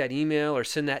should check that email or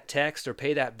send that text or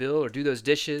pay that bill or do those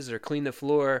dishes or clean the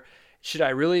floor. Should I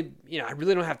really, I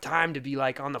really don't have time to be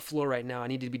like on the floor right now. I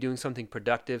need to be doing something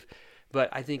productive. But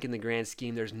I think in the grand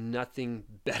scheme, there's nothing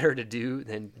better to do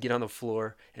than get on the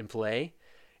floor and play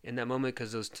in that moment,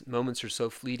 because those moments are so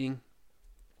fleeting.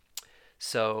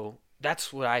 So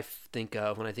that's what I think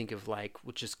of when I think of like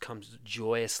what just comes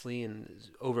joyously and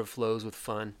overflows with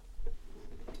fun.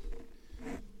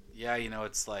 Yeah,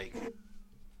 it's like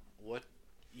what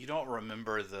you don't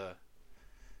remember the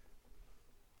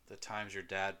times your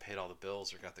dad paid all the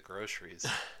bills or got the groceries.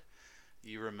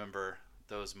 You remember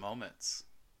those moments,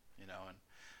 and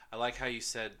I like how you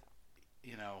said,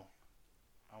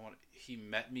 he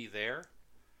met me there.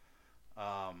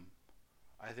 I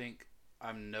think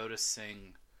I'm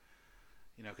noticing,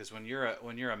 because when you're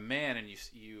a man and you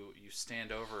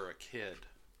stand over a kid,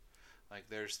 like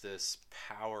there's this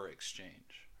power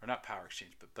exchange, or not power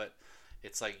exchange, but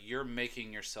it's like you're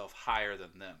making yourself higher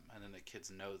than them, and then the kids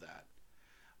know that.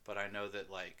 But I know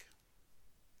that, like,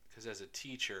 because as a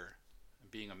teacher,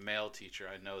 being a male teacher,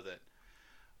 I know that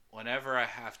whenever I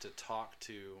have to talk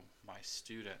to my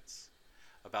students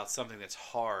about something that's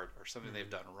hard or something they've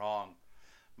done wrong,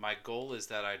 my goal is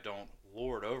that I don't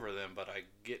lord over them, but I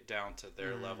get down to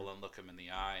their level and look them in the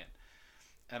eye.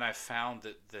 And I found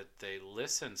that they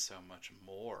listen so much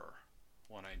more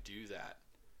when I do that.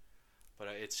 But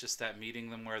it's just that meeting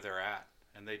them where they're at.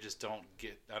 And they just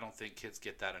I don't think kids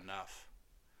get that enough.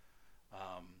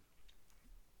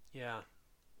 Yeah.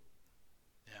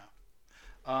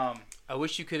 Yeah. I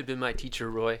wish you could have been my teacher,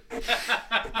 Roy.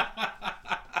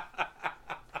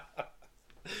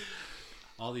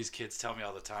 All these kids tell me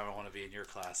all the time, I want to be in your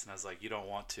class. And I was like, you don't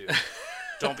want to. You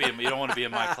don't want to be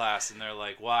in my class. And they're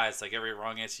like, why? It's like every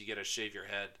wrong answer, you get to shave your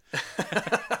head.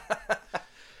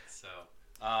 So,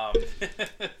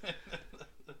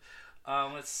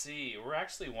 let's see. We're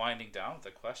actually winding down with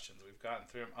the questions. We've gotten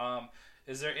through them.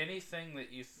 Is there anything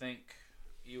that you think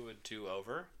you would do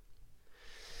over?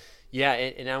 Yeah,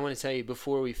 and I want to tell you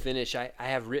before we finish, I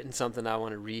have written something I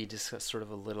want to read, just sort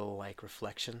of a little like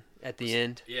reflection at the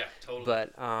end. Yeah, totally.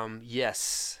 But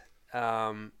yes,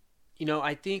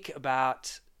 I think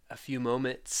about a few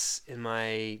moments in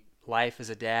my life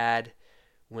as a dad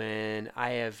when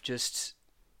I have just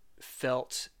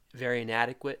felt very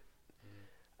inadequate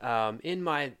in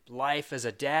my life as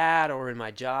a dad or in my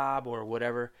job or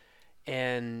whatever,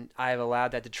 and I've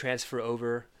allowed that to transfer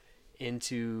over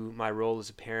into my role as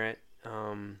a parent.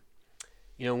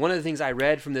 One of the things I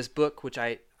read from this book, which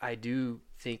I do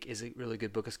think is a really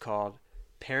good book, is called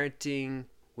Parenting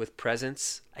with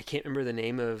Presence. I can't remember the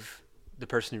name of the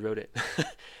person who wrote it,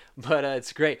 but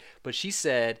it's great. But she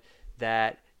said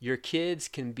that your kids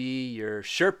can be your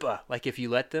Sherpa, like if you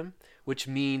let them, which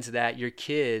means that your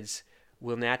kids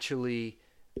will naturally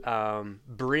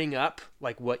bring up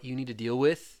like what you need to deal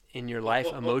with in your life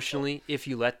emotionally if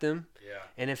you let them. Yeah.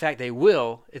 And in fact, they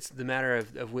will. It's the matter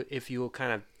of if you will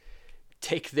kind of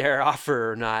take their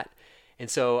offer or not. And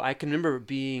so I can remember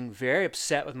being very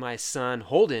upset with my son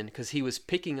Holden because he was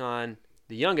picking on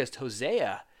the youngest,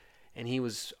 Hosea, and he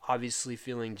was obviously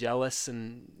feeling jealous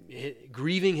and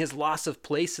grieving his loss of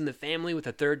place in the family with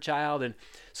a third child. And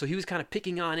so he was kind of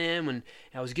picking on him, and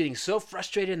I was getting so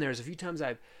frustrated. And there was a few times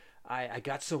I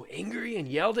got so angry and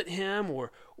yelled at him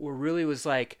or really was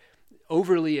like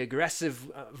overly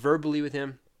aggressive verbally with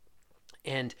him.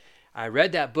 And I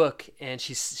read that book, and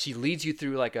she leads you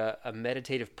through like a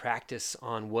meditative practice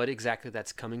on what exactly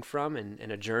that's coming from,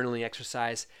 and a journaling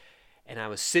exercise. And I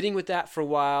was sitting with that for a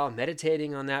while,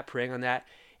 meditating on that, praying on that,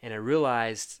 and I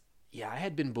realized, yeah, I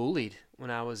had been bullied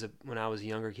when I was a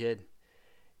younger kid,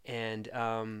 and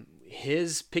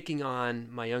his picking on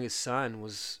my youngest son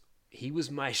he was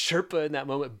my Sherpa in that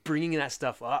moment, bringing that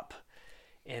stuff up.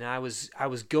 And I was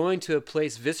going to a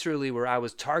place viscerally where I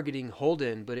was targeting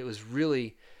Holden, but it was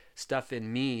really stuff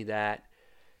in me that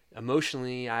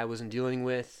emotionally I wasn't dealing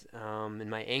with, and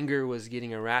my anger was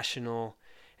getting irrational,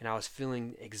 and I was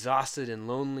feeling exhausted and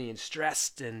lonely and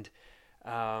stressed, and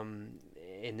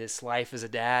in this life as a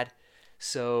dad.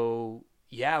 So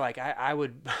yeah, like I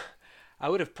would I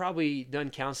would have probably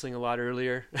done counseling a lot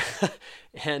earlier,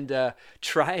 and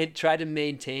try to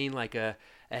maintain like a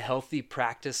healthy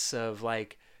practice of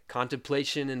like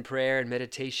contemplation and prayer and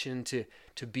meditation to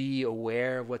be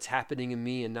aware of what's happening in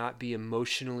me and not be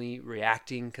emotionally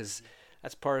reacting, because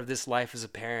that's part of this life as a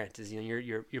parent is,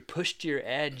 you're pushed to your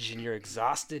edge and you're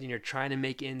exhausted and you're trying to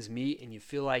make ends meet and you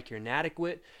feel like you're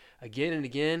inadequate again and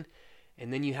again,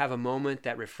 and then you have a moment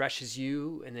that refreshes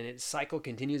you and then its cycle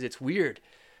continues. It's weird,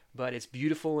 but it's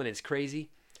beautiful and it's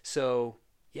crazy. So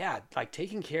yeah, like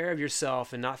taking care of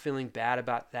yourself and not feeling bad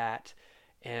about that,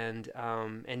 and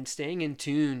staying in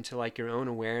tune to like your own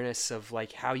awareness of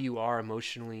like how you are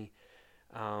emotionally.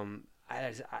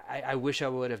 I wish I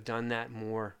would have done that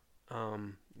more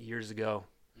years ago.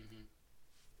 Mm-hmm.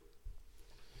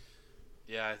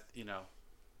 Yeah,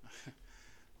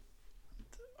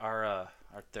 our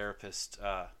therapist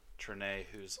Trinae,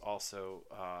 who's also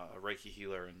a Reiki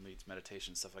healer and leads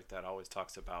meditation, stuff like that, always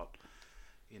talks about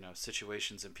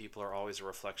situations and people are always a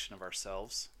reflection of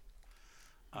ourselves.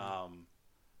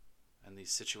 And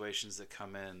these situations that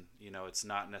come in, it's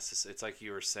not necessary. It's like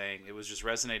you were saying, it was just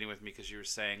resonating with me because you were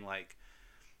saying like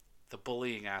the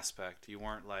bullying aspect, you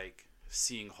weren't like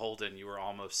seeing Holden, you were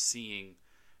almost seeing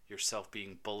yourself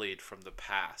being bullied from the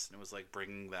past, and it was like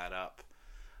bringing that up.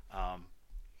 I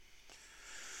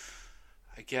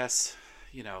guess,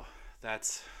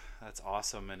 that's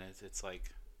awesome. And it's like,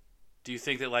 do you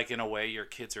think that like in a way your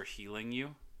kids are healing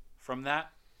you from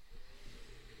that?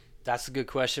 That's a good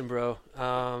question, bro.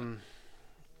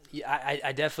 Yeah,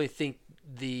 I definitely think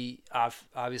the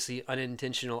obviously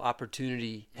unintentional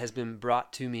opportunity has been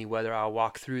brought to me, whether I'll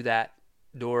walk through that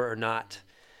door or not.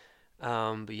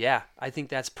 But yeah, I think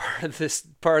that's part of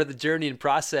the journey and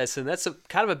process, and that's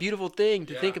kind of a beautiful thing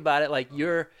to think about it. Like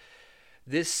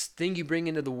this thing you bring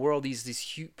into the world,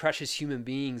 these precious human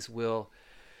beings will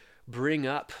bring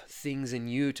up things in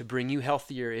you to bring you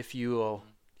healthier if you'll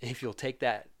take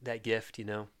that gift,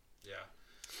 Yeah.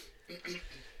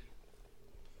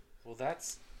 Well,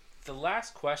 that's the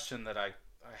last question that I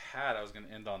had. I was going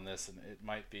to end on this, and it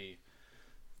might be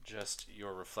just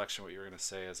your reflection. What you were going to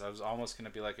say is, I was almost going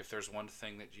to be like, if there's one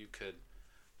thing that you could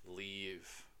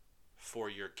leave for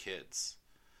your kids,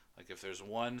 like if there's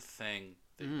one thing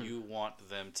that you want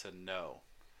them to know.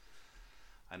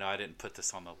 I know I didn't put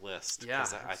this on the list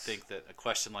because I think that a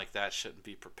question like that shouldn't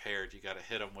be prepared. You got to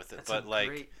hit them with it. That's a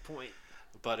great point.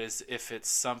 But if it's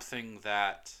something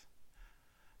that,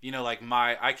 like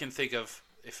I can think of,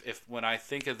 if when I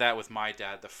think of that with my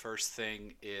dad, the first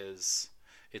thing is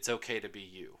it's okay to be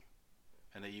you,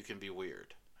 and that you can be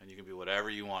weird and you can be whatever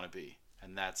you want to be.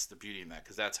 And that's the beauty in that,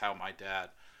 because that's how my dad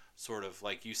sort of,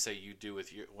 like you say you do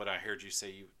with what I heard you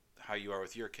say how you are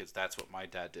with your kids, that's what my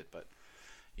dad did. But,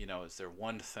 is there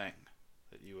one thing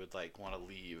that you would like want to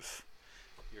leave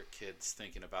your kids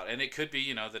thinking about? And it could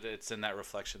be, that it's in that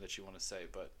reflection that you want to say,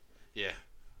 but yeah.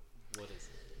 What is it?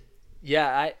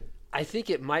 Yeah, I think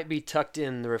it might be tucked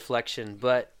in the reflection,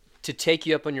 but to take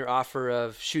you up on your offer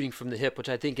of shooting from the hip, which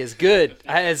I think is good,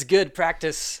 as good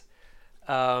practice,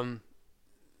 I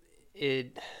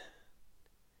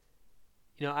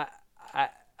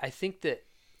think that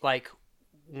like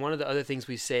one of the other things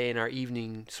we say in our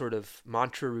evening sort of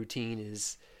mantra routine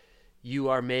is, you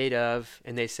are made of,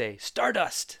 and they say,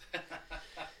 stardust.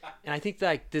 And I think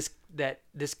like this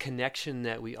connection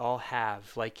that we all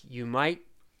have, like you might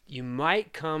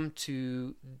come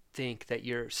to think that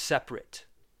you're separate,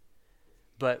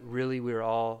 but really we're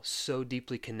all so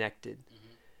deeply connected.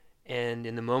 Mm-hmm. And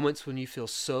in the moments when you feel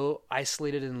so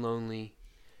isolated and lonely,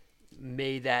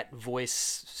 may that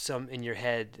voice in your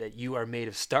head that you are made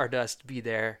of stardust be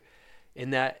there.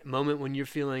 In that moment when you're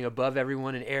feeling above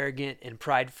everyone and arrogant and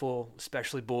prideful,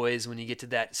 especially boys, when you get to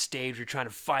that stage where you're trying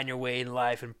to find your way in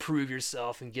life and prove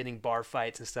yourself and getting bar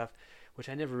fights and stuff, which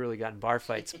I never really got in bar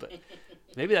fights, but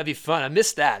maybe that'd be fun. I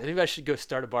missed that. Maybe I should go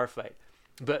start a bar fight.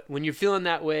 But when you're feeling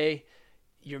that way,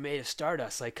 you're made of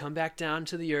stardust. Like, come back down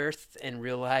to the earth and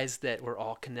realize that we're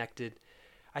all connected.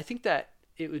 I think that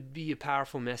it would be a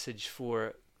powerful message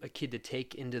for a kid to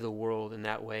take into the world in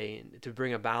that way, and to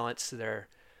bring a balance to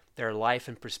their life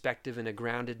and perspective and a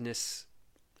groundedness.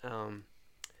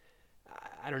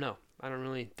 I don't know. I don't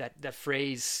really, that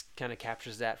phrase kind of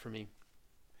captures that for me.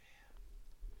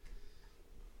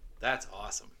 That's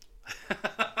awesome.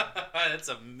 That's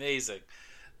amazing.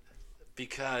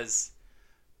 Because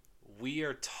we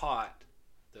are taught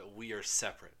that we are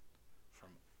separate from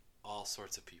all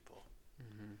sorts of people.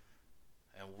 Mm-hmm.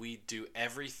 And we do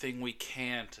everything we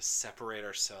can to separate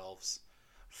ourselves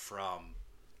from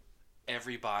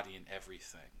everybody and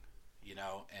everything,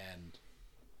 and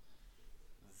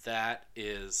that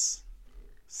is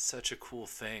such a cool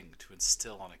thing to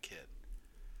instill on a kid.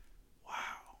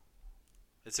 Wow.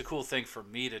 It's a cool thing for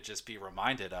me to just be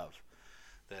reminded of,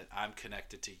 that I'm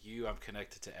connected to you, I'm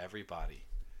connected to everybody.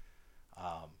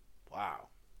 Wow.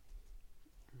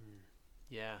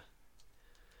 Yeah.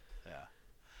 Yeah.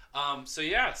 So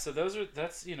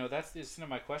that's the extent of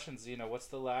my questions. What's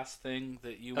the last thing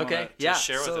that you want to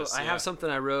share with us? I have something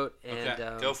I wrote, and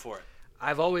okay, go for it.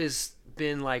 I've always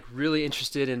been like really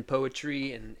interested in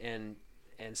poetry and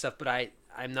stuff, but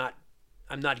I'm not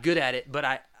good at it, but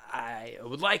I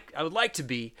would like to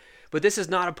be. But this is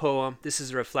not a poem. This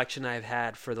is a reflection I've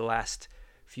had for the last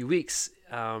few weeks.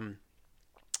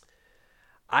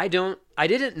 I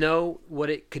didn't know what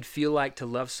it could feel like to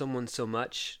love someone so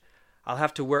much. I'll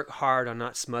have to work hard on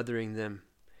not smothering them.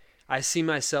 I see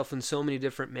myself in so many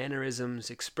different mannerisms,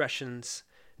 expressions,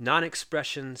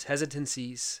 non-expressions,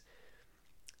 hesitancies.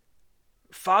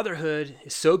 Fatherhood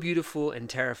is so beautiful and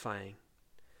terrifying.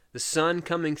 The sun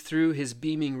coming through his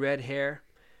beaming red hair,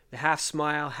 the half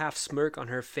smile, half smirk on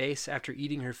her face after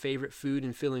eating her favorite food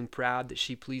and feeling proud that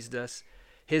she pleased us.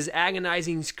 His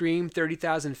agonizing scream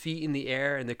 30,000 feet in the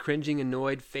air, and the cringing,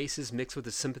 annoyed faces mixed with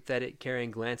the sympathetic,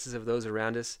 caring glances of those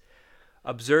around us.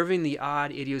 Observing the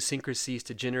odd idiosyncrasies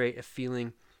to generate a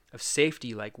feeling of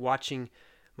safety, like watching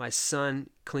my son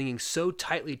clinging so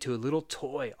tightly to a little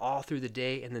toy all through the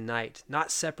day and the night, not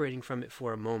separating from it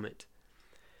for a moment.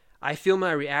 I feel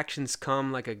my reactions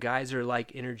come like a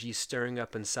geyser-like energy stirring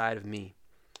up inside of me.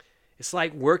 It's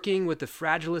like working with the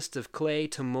fragilest of clay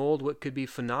to mold what could be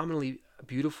phenomenally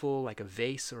beautiful, like a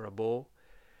vase or a bowl.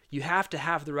 You have to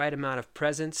have the right amount of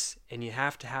presence, and you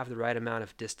have to have the right amount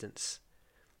of distance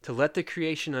to let the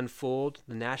creation unfold,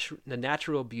 the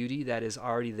natural beauty that is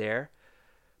already there.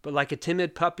 But like a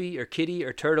timid puppy or kitty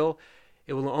or turtle,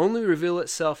 it will only reveal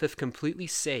itself if completely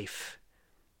safe,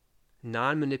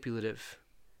 non-manipulative,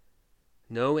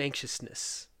 no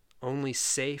anxiousness, only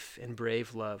safe and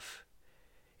brave love.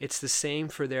 It's the same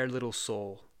for their little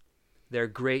soul, their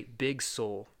great big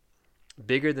soul.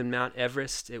 Bigger than Mount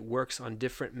Everest, it works on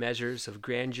different measures of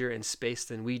grandeur and space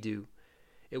than we do.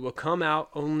 It will come out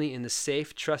only in the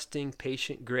safe, trusting,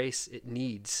 patient grace it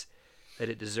needs, that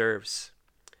it deserves.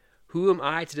 Who am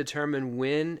I to determine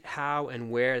when, how,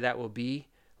 and where that will be,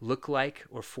 look like,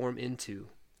 or form into?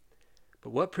 But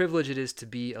what privilege it is to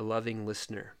be a loving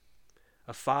listener,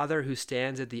 a father who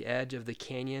stands at the edge of the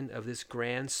canyon of this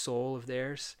grand soul of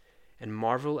theirs and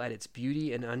marvel at its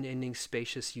beauty and unending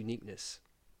spacious uniqueness.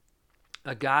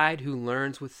 A guide who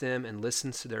learns with them and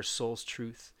listens to their soul's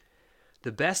truth.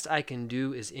 The best I can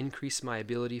do is increase my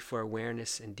ability for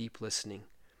awareness and deep listening,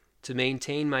 to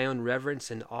maintain my own reverence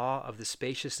and awe of the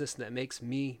spaciousness that makes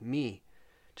me, me,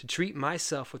 to treat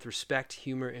myself with respect,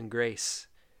 humor, and grace.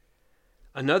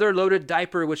 Another loaded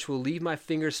diaper which will leave my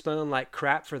fingers smelling like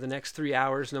crap for the next 3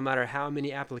 hours, no matter how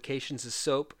many applications of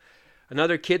soap.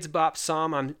 Another Kids Bop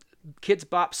song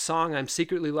I'm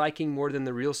secretly liking more than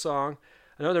the real song.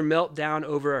 Another meltdown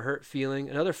over a hurt feeling.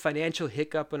 Another financial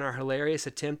hiccup in our hilarious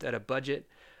attempt at a budget.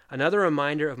 Another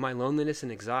reminder of my loneliness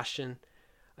and exhaustion.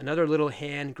 Another little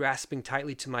hand grasping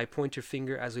tightly to my pointer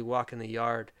finger as we walk in the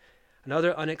yard.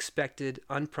 Another unexpected,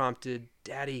 unprompted,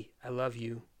 "Daddy, I love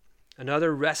you."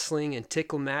 Another wrestling and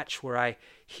tickle match where I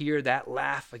hear that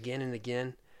laugh again and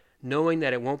again, knowing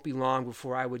that it won't be long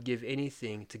before I would give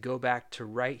anything to go back to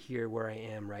right here where I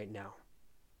am right now.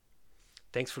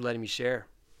 Thanks for letting me share.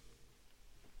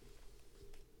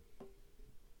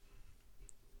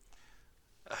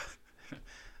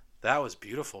 That was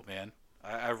beautiful, man.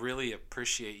 I really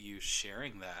appreciate you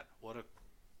sharing that. I'm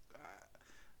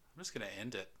just going to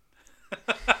end it.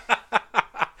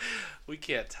 We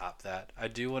can't top that. I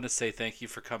do want to say thank you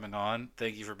for coming on.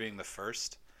 Thank you for being the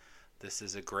first. This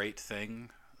is a great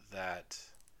thing that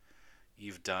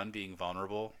you've done, being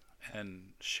vulnerable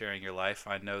and sharing your life.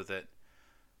 I know that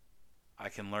I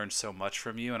can learn so much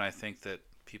from you, and I think that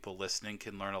people listening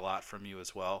can learn a lot from you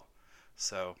as well.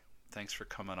 So Thanks for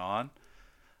coming on.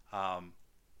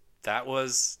 That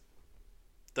was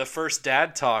the first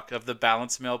dad talk of the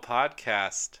Balanced Male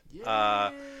podcast.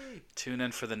 Tune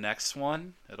in for the next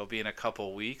one. It'll be in a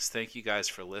couple weeks. Thank you guys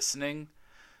for listening.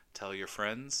 Tell your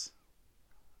friends.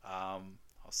 I'll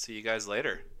see you guys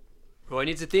later. Roy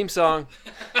needs a theme song.